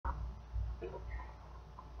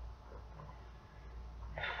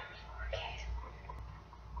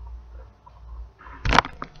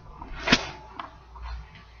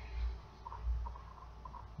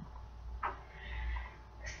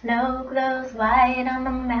Snow glows white on the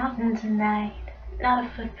mountain tonight, not a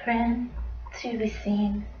footprint to be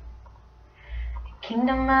seen. A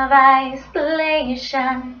kingdom of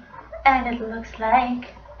isolation, and it looks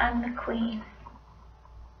like I'm the queen.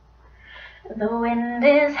 The wind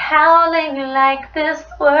is howling like this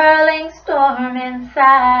swirling storm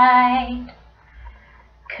inside.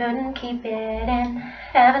 Couldn't keep it in,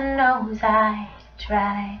 heaven knows I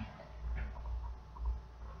tried.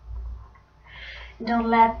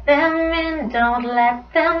 Don't let them in, don't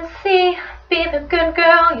let them see. Be the good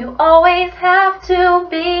girl you always have to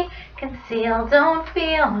be. Conceal, don't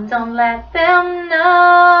feel, don't let them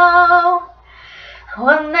know.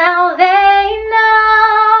 Well, now they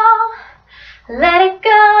know. Let it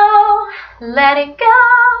go, let it go.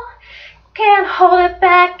 Can't hold it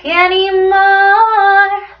back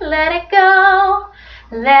anymore. Let it go,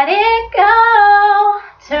 let it go.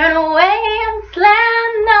 Turn away and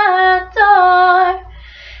slam the door.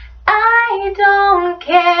 I don't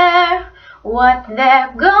care what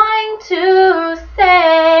they're going to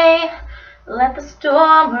say. Let the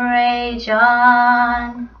storm rage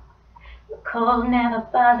on. The cold never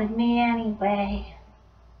bothered me anyway.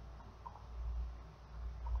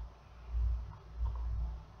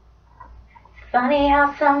 It's funny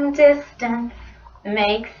how some distance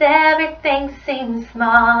makes everything seem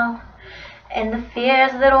small, and the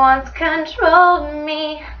fears that once controlled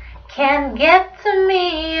me can't get to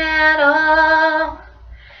me at all.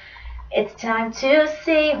 It's time to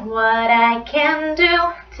see what I can do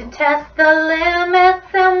to test the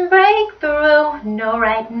limits and break through. No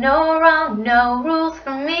right, no wrong, no rules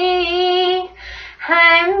for me.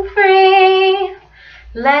 I'm free.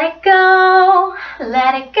 Let it go,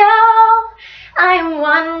 let it go. I am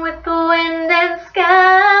one with the wind and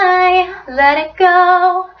sky. Let it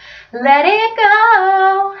go, let it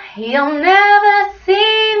go. You'll never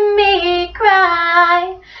see me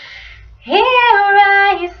cry. Here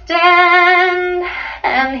I stand,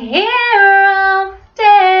 and here I'll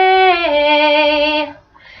stay.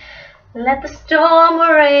 Let the storm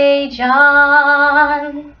rage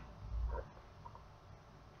on.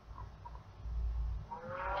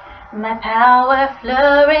 My power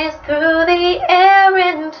flurries through the air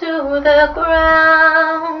into the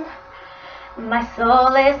ground. My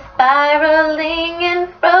soul is spiraling in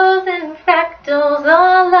frozen fractals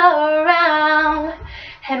all around.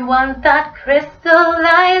 And one thought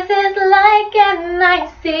crystallizes like an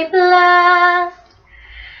icy blast.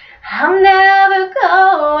 I'm never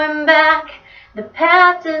going back. The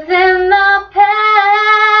past is in the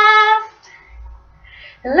past.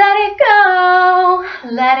 Let it go,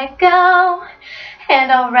 let it go.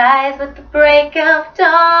 And I'll rise with the break of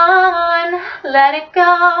dawn. Let it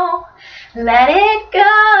go, let it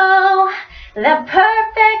go. The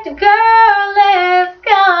perfect girl is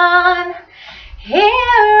gone. Here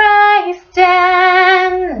I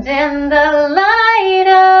stand in the light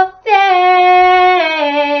of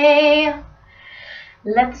day.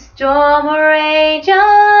 Let the storm rage on.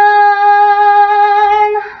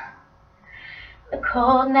 The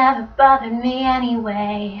cold never bothered me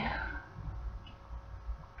anyway.